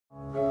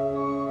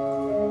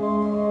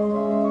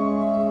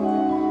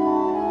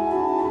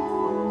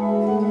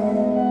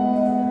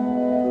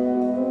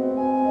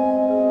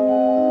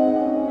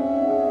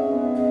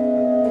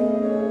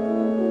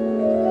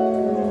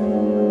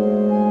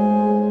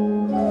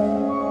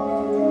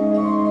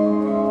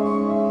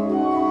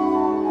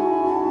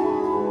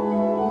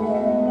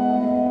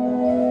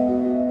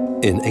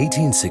In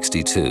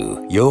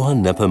 1862,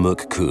 Johann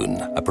Nepomuk Kuhn,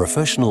 a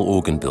professional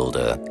organ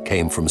builder,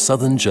 came from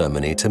southern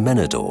Germany to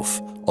Männedorf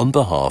on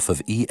behalf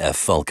of E.F.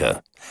 Falke,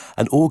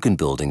 an organ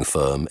building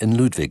firm in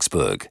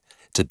Ludwigsburg,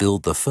 to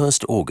build the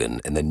first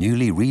organ in the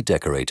newly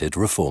redecorated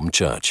Reformed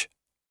church.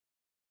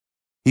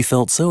 He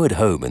felt so at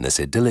home in this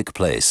idyllic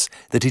place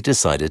that he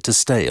decided to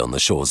stay on the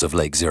shores of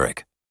Lake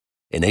Zurich.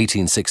 In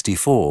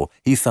 1864,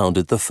 he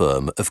founded the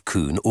firm of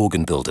Kuhn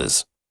Organ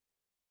Builders.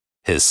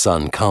 His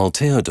son Karl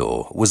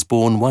Theodor was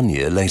born 1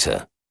 year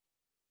later.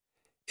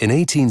 In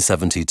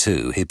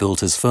 1872, he built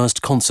his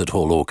first concert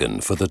hall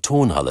organ for the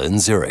Tonhalle in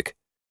Zurich,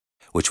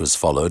 which was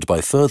followed by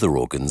further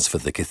organs for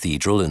the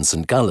cathedral in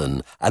St.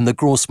 Gallen and the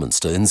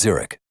Grossmünster in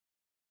Zurich.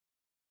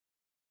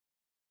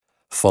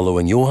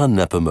 Following Johann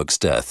Nepomuk's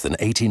death in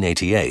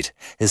 1888,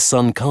 his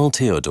son Karl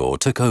Theodor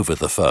took over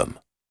the firm.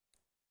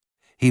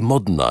 He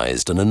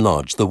modernized and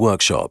enlarged the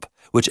workshop,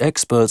 which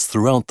experts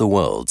throughout the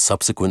world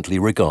subsequently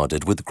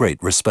regarded with great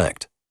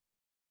respect.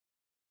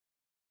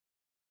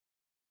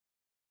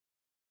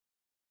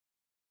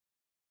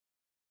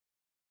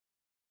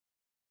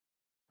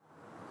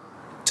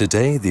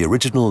 Today, the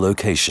original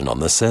location on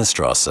the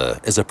Seestrasse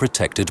is a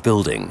protected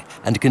building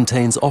and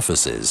contains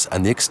offices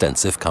and the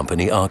extensive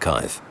company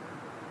archive.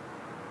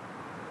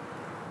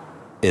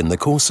 In the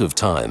course of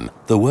time,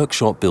 the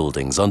workshop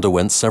buildings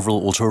underwent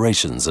several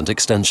alterations and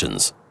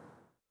extensions.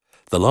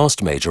 The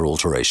last major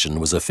alteration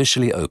was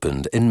officially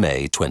opened in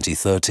May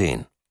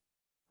 2013.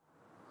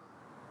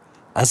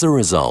 As a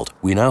result,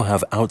 we now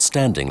have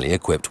outstandingly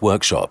equipped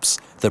workshops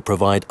that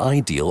provide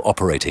ideal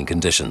operating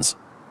conditions.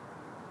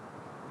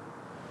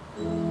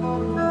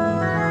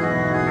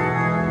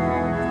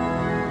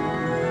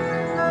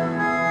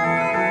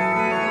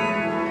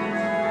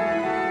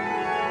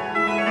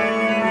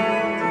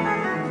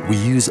 We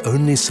use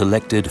only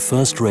selected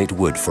first-rate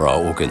wood for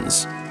our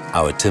organs.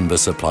 Our timber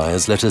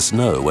suppliers let us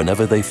know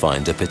whenever they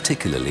find a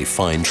particularly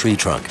fine tree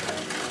trunk.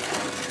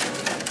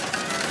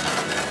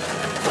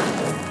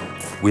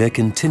 We are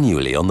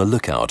continually on the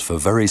lookout for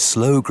very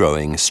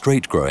slow-growing,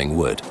 straight-growing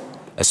wood,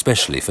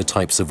 especially for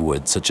types of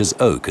wood such as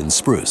oak and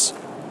spruce.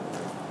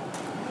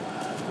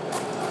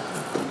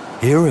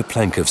 Here a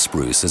plank of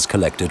spruce is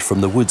collected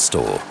from the wood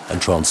store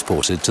and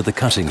transported to the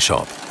cutting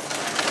shop.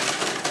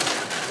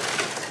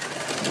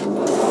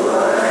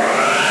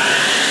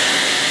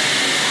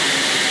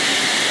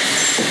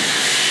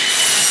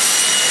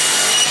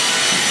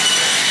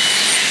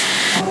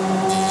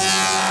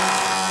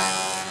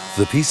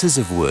 The pieces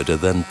of wood are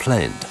then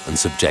planed and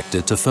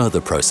subjected to further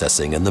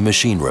processing in the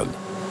machine room.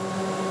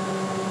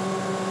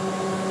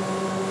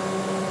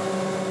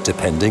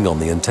 Depending on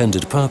the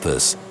intended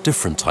purpose,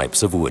 different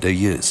types of wood are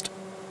used.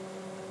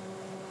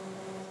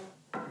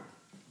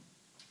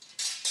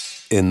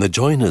 In the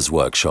joiner's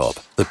workshop,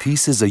 the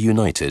pieces are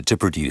united to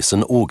produce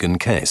an organ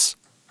case.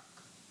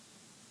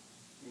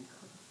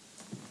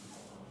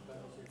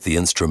 The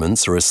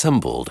instruments are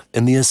assembled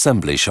in the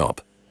assembly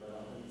shop.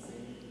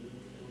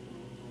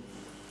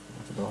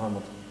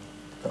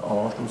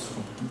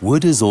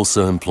 Wood is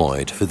also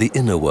employed for the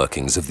inner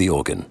workings of the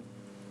organ.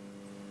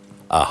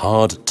 A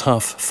hard,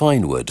 tough,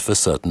 fine wood for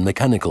certain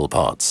mechanical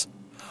parts,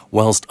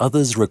 whilst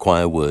others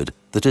require wood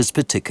that is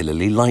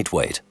particularly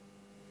lightweight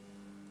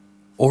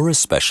or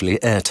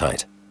especially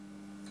airtight.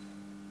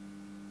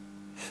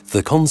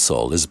 The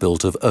console is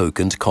built of oak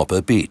and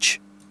copper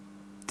beech.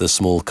 The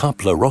small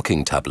coupler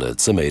rocking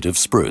tablets are made of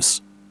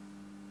spruce.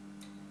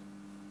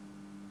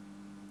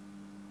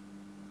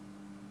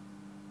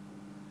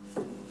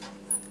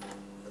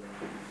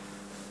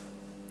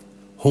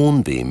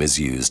 Hornbeam is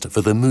used for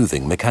the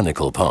moving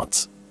mechanical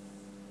parts.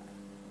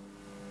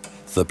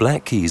 The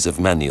black keys of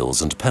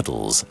manuals and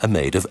pedals are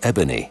made of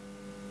ebony.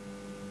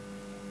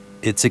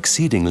 It's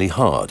exceedingly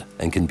hard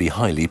and can be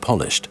highly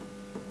polished,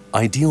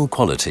 ideal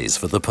qualities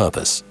for the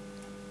purpose.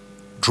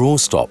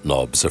 Draw-stop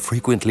knobs are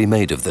frequently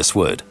made of this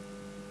wood.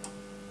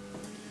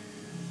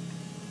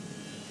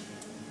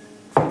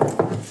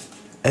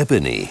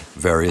 Ebony,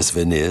 various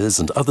veneers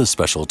and other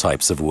special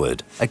types of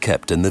wood are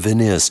kept in the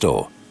veneer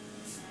store.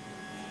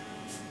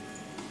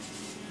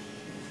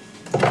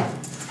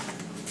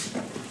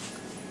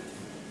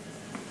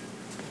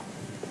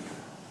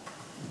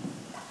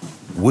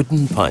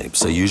 Wooden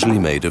pipes are usually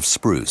made of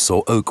spruce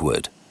or oak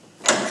wood.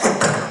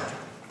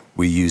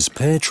 We use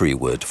pear tree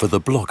wood for the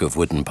block of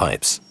wooden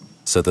pipes,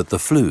 so that the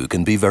flue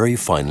can be very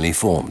finely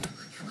formed.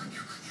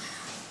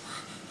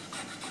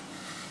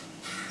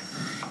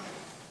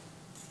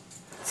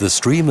 The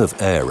stream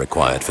of air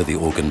required for the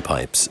organ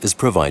pipes is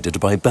provided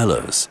by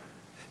bellows.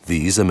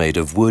 These are made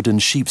of wood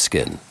and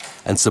sheepskin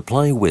and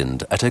supply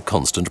wind at a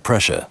constant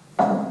pressure.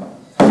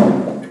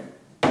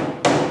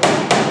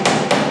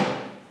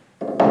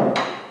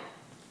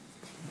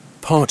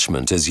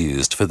 Parchment is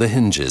used for the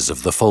hinges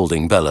of the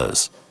folding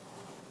bellows.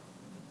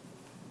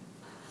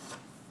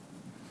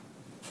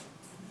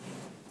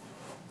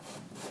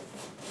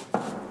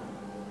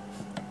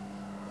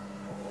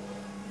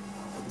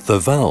 The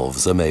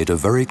valves are made of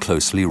very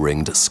closely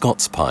ringed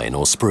Scots pine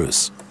or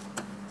spruce.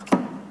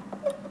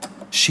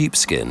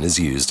 Sheepskin is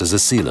used as a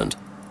sealant.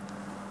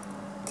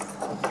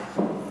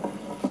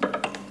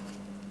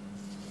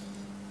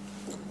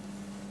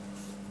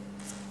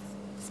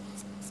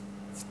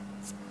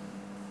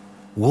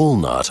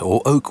 Walnut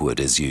or oak wood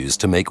is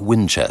used to make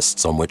wind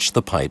chests on which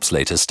the pipes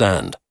later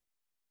stand.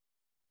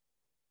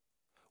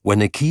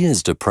 When a key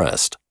is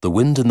depressed, the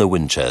wind in the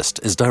wind chest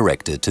is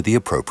directed to the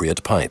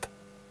appropriate pipe.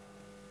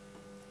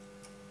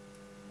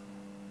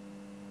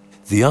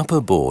 The upper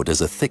board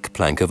is a thick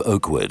plank of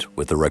oak wood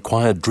with the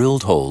required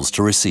drilled holes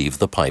to receive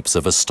the pipes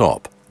of a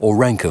stop or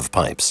rank of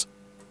pipes.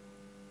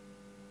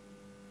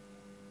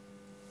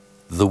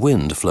 The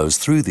wind flows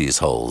through these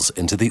holes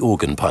into the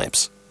organ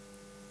pipes.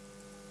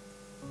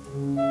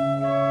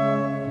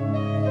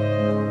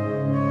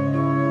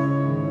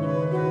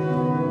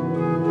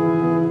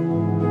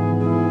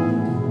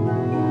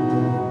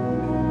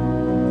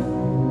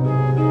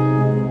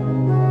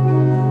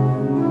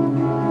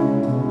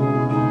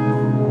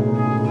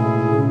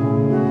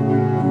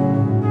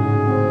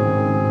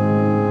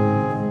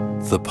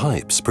 The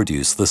pipes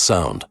produce the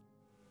sound.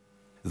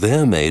 They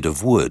are made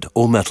of wood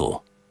or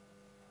metal.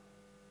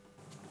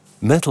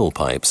 Metal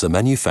pipes are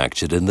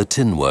manufactured in the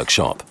tin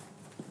workshop.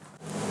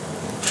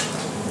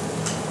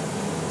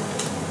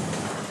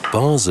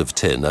 Bars of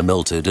tin are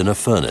melted in a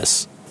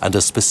furnace, and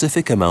a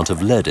specific amount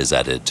of lead is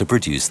added to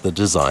produce the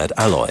desired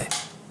alloy.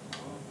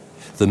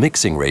 The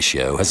mixing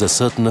ratio has a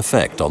certain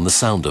effect on the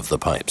sound of the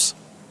pipes.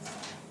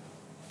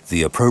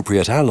 The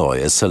appropriate alloy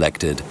is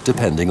selected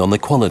depending on the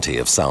quality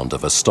of sound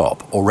of a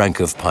stop or rank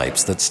of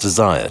pipes that's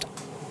desired.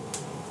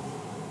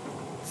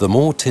 The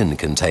more tin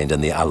contained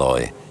in the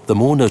alloy, the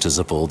more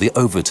noticeable the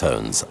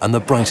overtones and the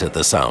brighter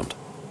the sound.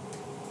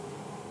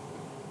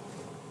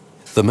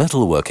 The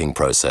metalworking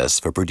process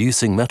for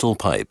producing metal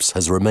pipes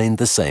has remained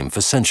the same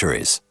for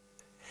centuries.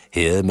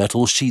 Here,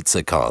 metal sheets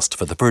are cast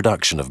for the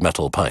production of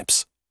metal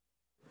pipes.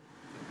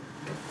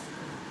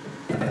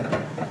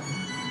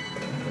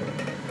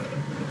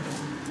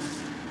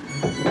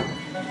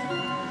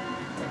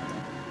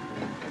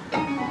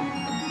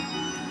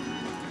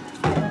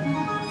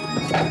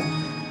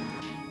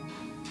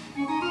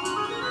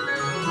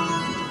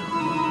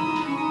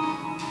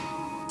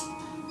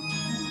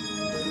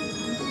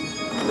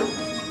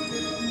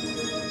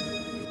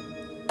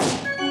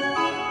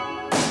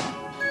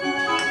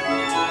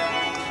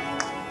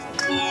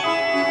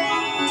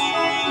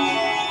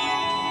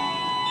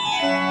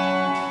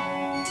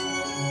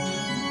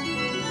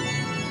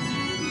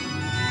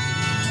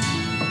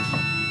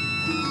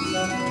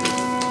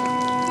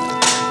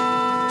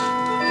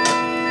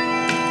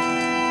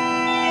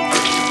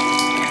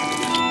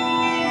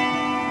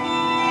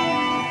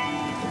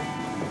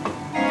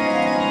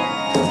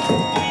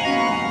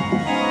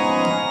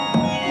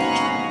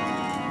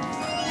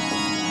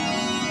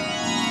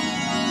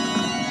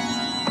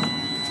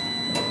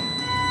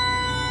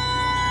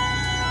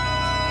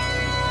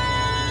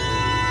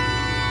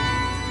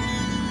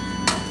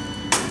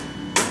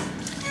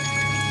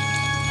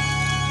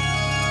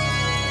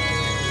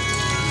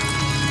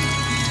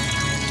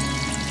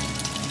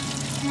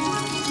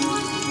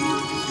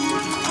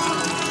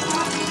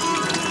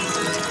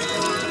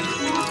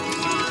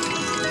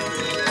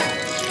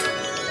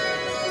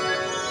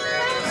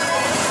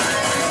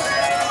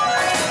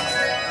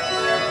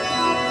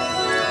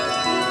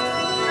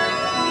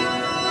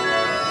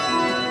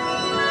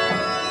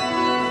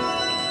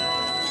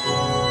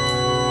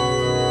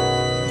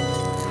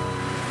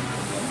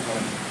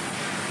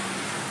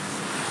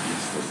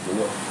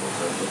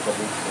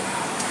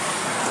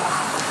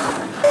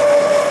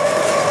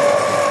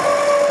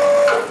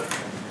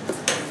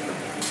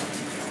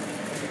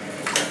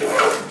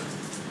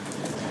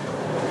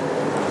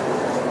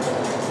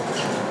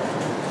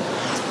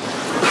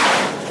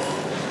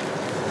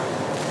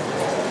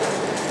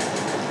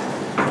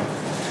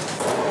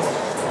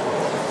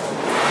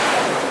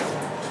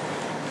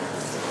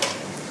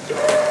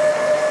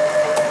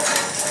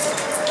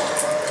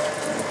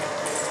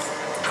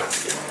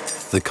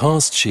 The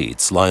cast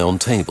sheets lie on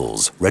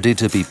tables ready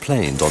to be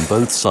planed on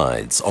both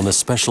sides on a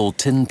special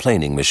tin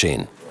planing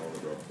machine.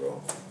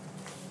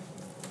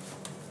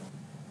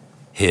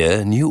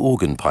 Here, new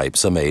organ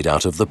pipes are made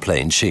out of the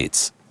plain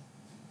sheets.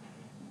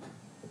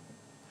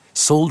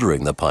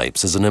 Soldering the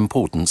pipes is an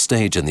important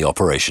stage in the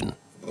operation.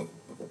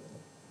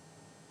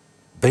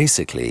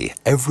 Basically,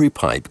 every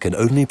pipe can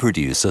only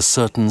produce a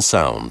certain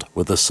sound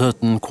with a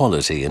certain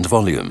quality and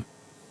volume.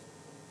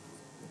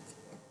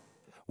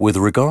 With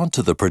regard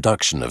to the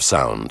production of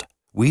sound,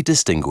 we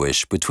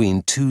distinguish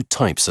between two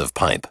types of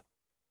pipe: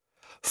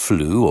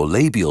 flue or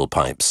labial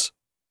pipes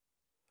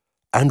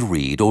and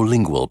reed or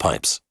lingual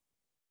pipes.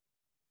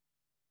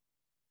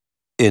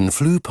 In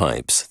flue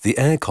pipes, the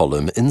air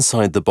column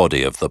inside the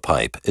body of the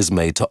pipe is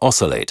made to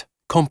oscillate,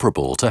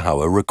 comparable to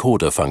how a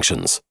recorder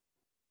functions.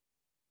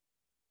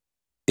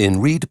 In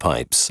reed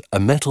pipes, a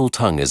metal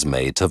tongue is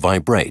made to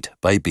vibrate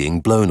by being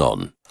blown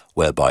on,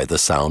 whereby the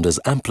sound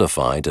is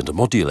amplified and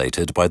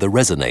modulated by the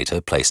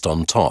resonator placed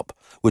on top,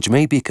 which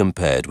may be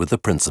compared with the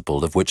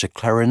principle of which a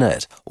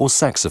clarinet or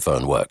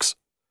saxophone works.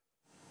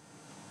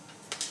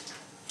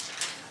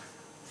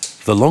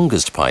 The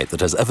longest pipe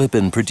that has ever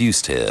been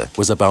produced here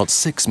was about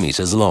 6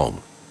 meters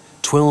long.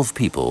 12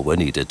 people were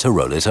needed to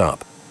roll it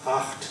up.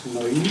 8,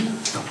 9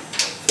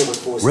 voor de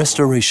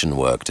Restoration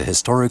work to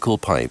historical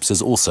pipes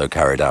is also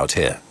carried out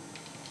here.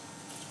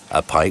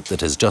 A pipe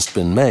that has just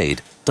been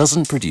made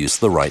doesn't produce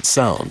the right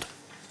sound.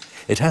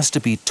 It has to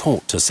be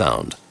taught to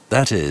sound,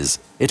 that is,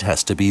 it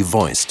has to be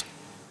voiced.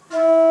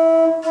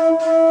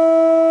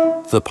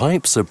 The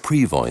pipes are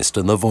pre-voiced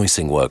in the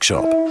voicing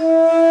workshop.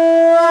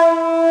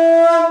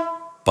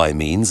 By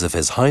means of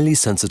his highly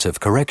sensitive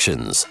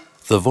corrections,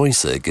 the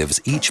voicer gives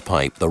each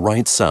pipe the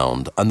right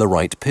sound and the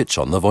right pitch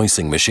on the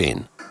voicing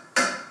machine.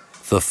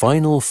 The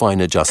final fine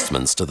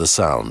adjustments to the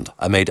sound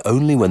are made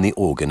only when the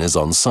organ is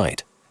on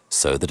site,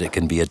 so that it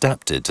can be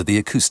adapted to the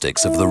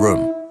acoustics of the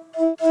room.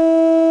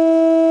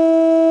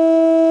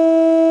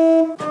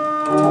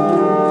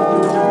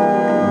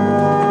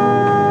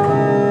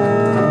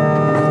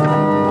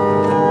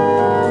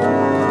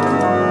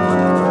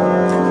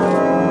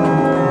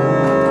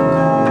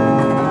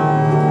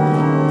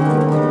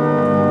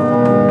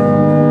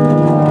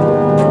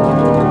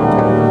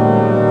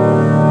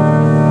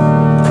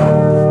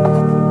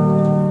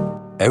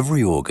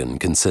 Every organ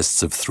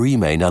consists of three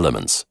main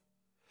elements.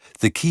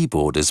 The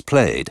keyboard is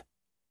played,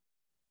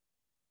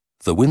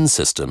 the wind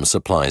system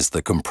supplies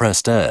the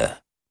compressed air,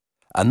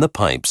 and the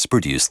pipes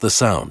produce the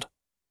sound.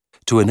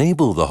 To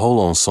enable the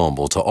whole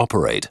ensemble to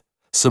operate,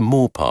 some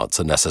more parts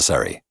are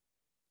necessary: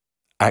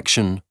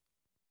 action,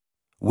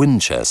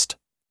 wind chest,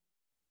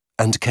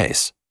 and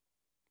case.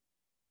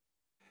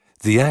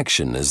 The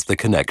action is the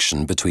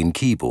connection between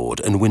keyboard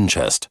and wind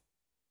chest.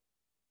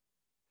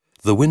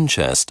 The wind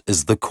chest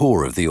is the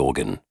core of the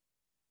organ.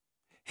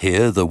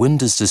 Here the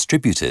wind is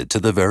distributed to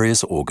the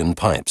various organ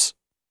pipes.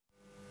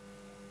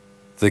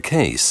 The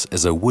case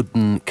is a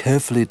wooden,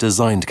 carefully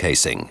designed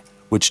casing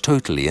which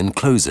totally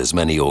encloses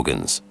many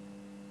organs.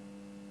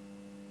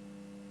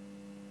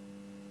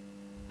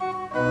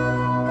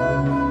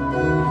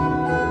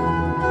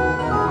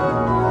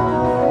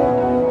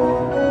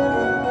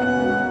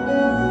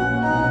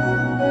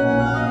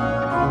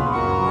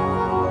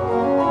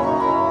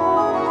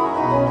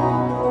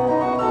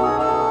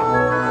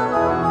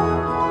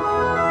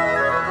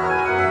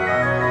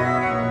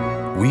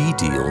 We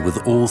deal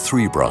with all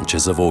three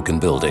branches of organ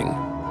building: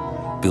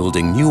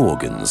 building new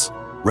organs,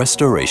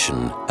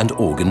 restoration, and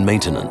organ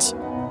maintenance.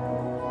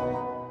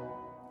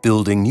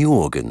 Building new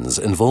organs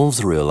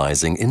involves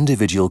realizing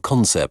individual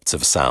concepts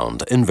of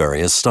sound in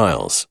various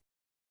styles.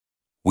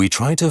 We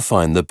try to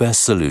find the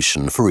best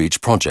solution for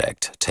each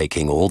project,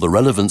 taking all the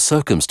relevant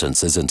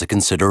circumstances into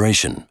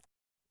consideration.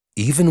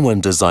 Even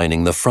when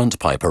designing the front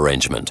pipe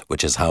arrangement,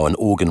 which is how an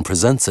organ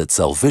presents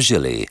itself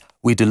visually,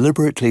 we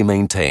deliberately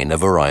maintain a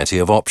variety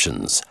of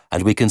options,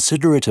 and we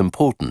consider it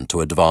important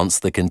to advance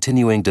the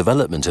continuing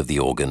development of the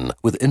organ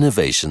with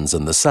innovations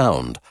in the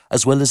sound,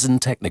 as well as in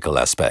technical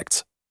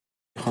aspects.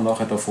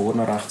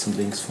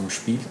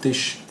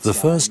 The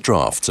first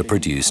drafts are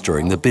produced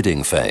during the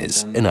bidding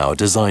phase, in our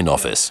design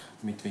office.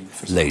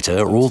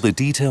 Later, all the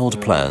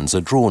detailed plans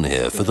are drawn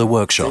here for the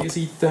workshop.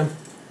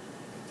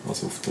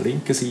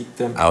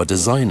 Our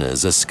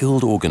designers are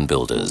skilled organ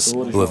builders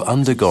who have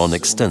undergone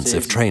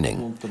extensive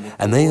training,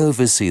 and they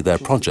oversee their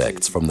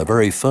projects from the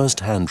very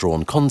first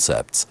hand-drawn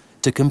concepts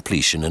to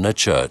completion in a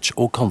church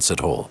or concert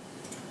hall.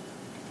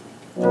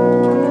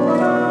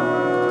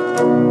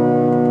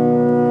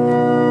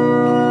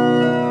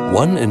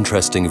 One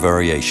interesting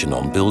variation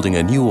on building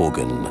a new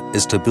organ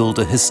is to build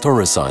a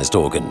historicized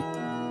organ.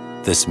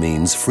 This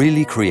means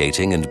freely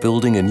creating and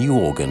building a new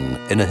organ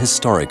in a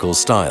historical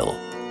style,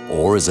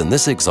 or, as in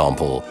this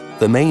example,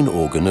 the main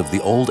organ of the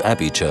old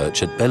abbey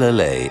church at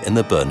Bellelay in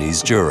the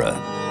Bernese Jura.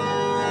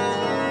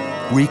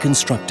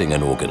 Reconstructing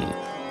an organ,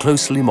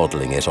 closely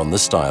modelling it on the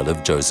style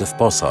of Joseph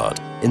Bossard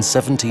in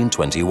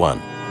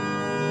 1721.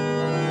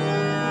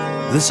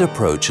 This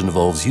approach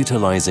involves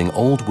utilising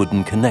old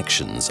wooden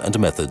connections and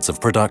methods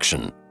of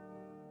production.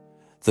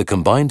 The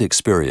combined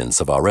experience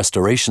of our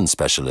restoration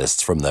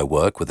specialists from their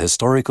work with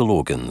historical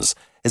organs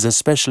is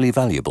especially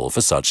valuable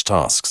for such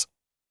tasks.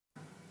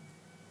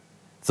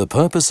 The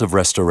purpose of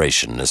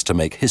restoration is to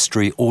make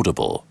history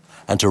audible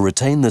and to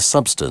retain the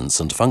substance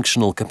and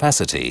functional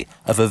capacity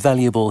of a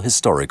valuable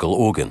historical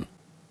organ.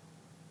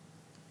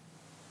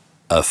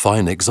 A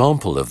fine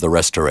example of the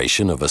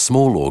restoration of a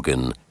small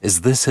organ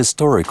is this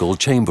historical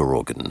chamber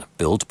organ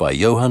built by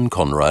Johann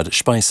Conrad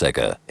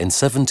Speisegger in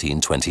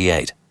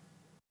 1728.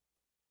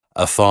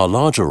 A far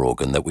larger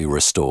organ that we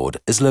restored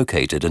is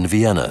located in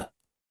Vienna.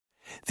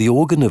 The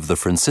organ of the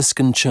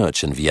Franciscan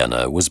Church in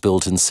Vienna was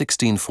built in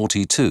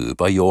 1642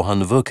 by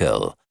Johann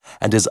Voekel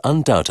and is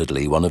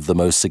undoubtedly one of the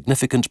most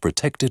significant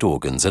protected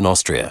organs in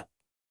Austria.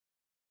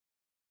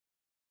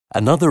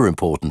 Another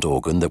important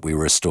organ that we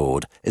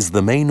restored is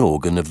the main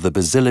organ of the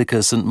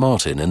Basilica St.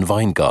 Martin in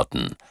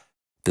Weingarten,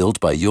 built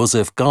by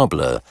Josef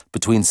Gabler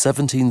between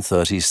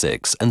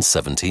 1736 and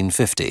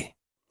 1750.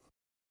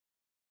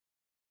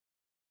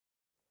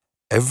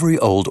 Every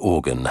old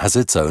organ has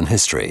its own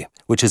history,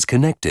 which is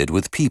connected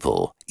with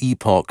people,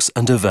 epochs,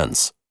 and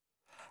events.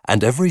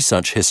 And every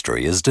such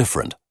history is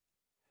different.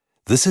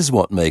 This is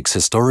what makes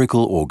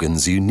historical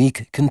organs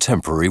unique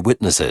contemporary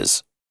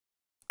witnesses.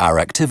 Our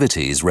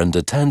activities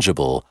render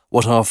tangible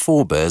what our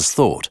forebears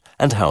thought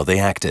and how they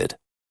acted.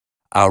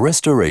 Our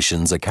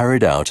restorations are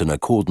carried out in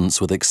accordance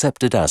with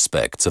accepted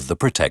aspects of the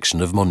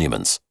protection of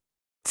monuments.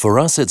 For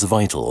us, it's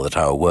vital that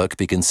our work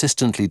be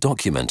consistently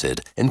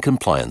documented in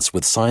compliance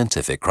with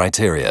scientific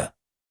criteria.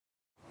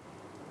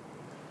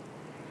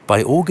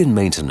 By organ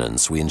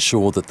maintenance, we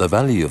ensure that the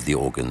value of the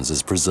organs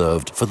is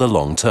preserved for the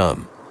long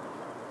term.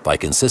 By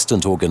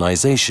consistent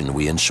organization,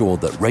 we ensure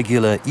that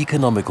regular,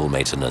 economical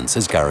maintenance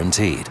is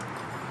guaranteed.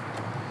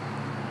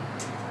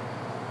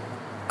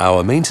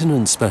 Our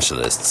maintenance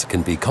specialists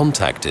can be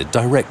contacted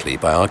directly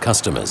by our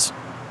customers.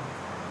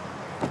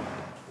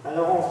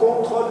 Alors on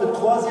contrôle le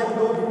troisième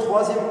dos du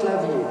troisième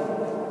clavier,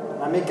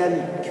 la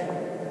mécanique.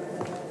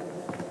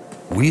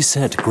 We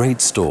set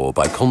great store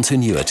by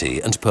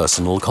continuity and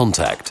personal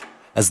contact,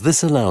 as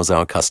this allows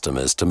our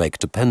customers to make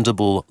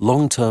dependable,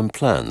 long-term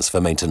plans for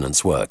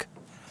maintenance work,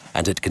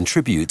 and it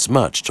contributes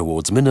much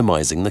towards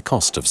minimizing the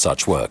cost of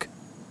such work.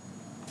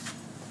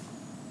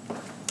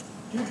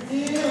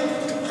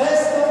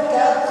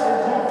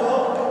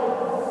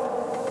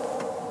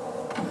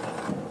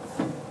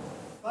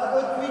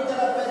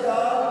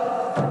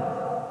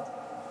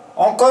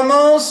 On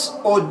commence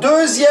au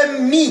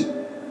deuxième mi.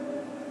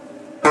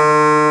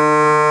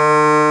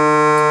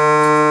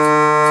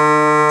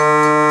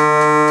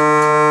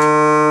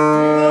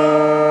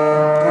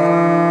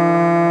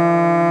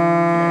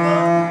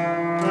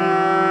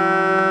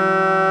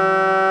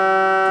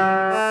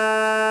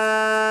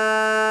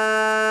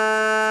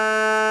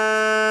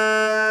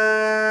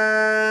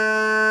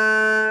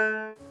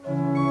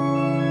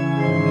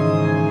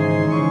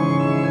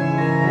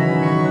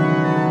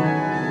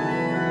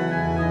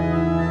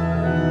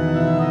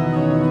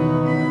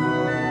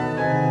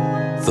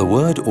 The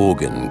word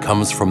organ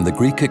comes from the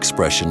Greek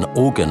expression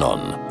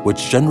organon,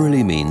 which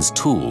generally means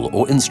tool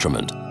or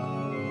instrument,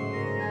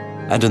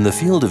 and in the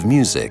field of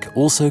music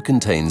also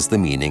contains the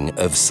meaning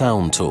of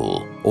sound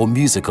tool or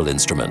musical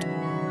instrument.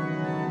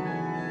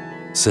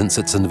 Since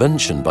its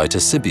invention by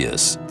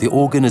Ctesibius, the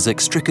organ is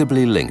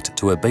inextricably linked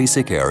to a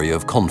basic area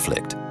of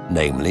conflict,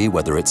 namely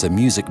whether it's a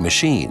music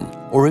machine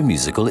or a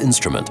musical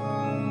instrument.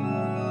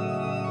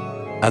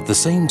 At the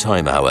same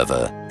time,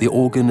 however, the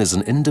organ is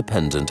an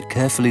independent,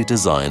 carefully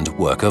designed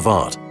work of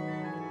art.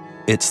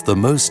 It's the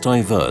most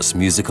diverse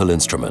musical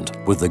instrument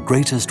with the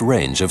greatest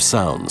range of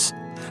sounds,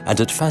 and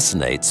it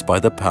fascinates by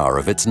the power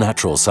of its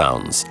natural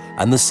sounds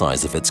and the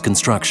size of its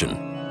construction.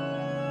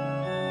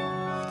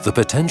 The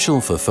potential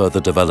for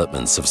further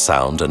developments of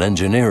sound and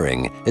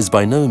engineering is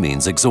by no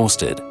means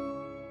exhausted.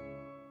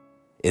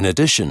 In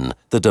addition,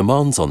 the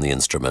demands on the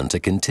instrument are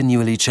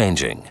continually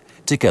changing,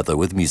 together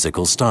with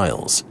musical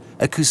styles,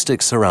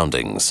 acoustic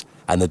surroundings,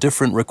 and the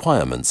different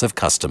requirements of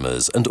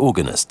customers and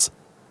organists.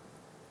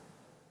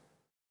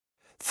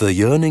 The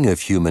yearning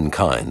of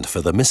humankind for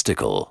the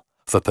mystical,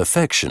 for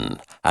perfection,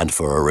 and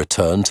for a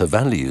return to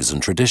values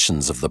and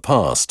traditions of the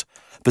past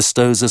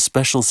bestows a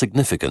special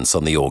significance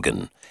on the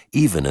organ,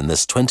 even in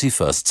this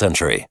 21st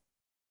century.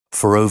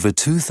 For over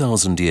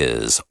 2,000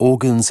 years,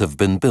 organs have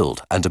been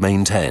built and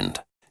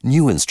maintained.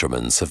 New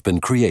instruments have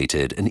been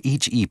created in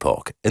each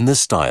epoch in the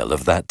style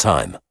of that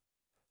time.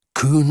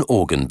 Kuhn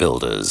Organ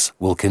Builders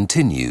will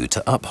continue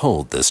to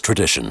uphold this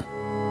tradition.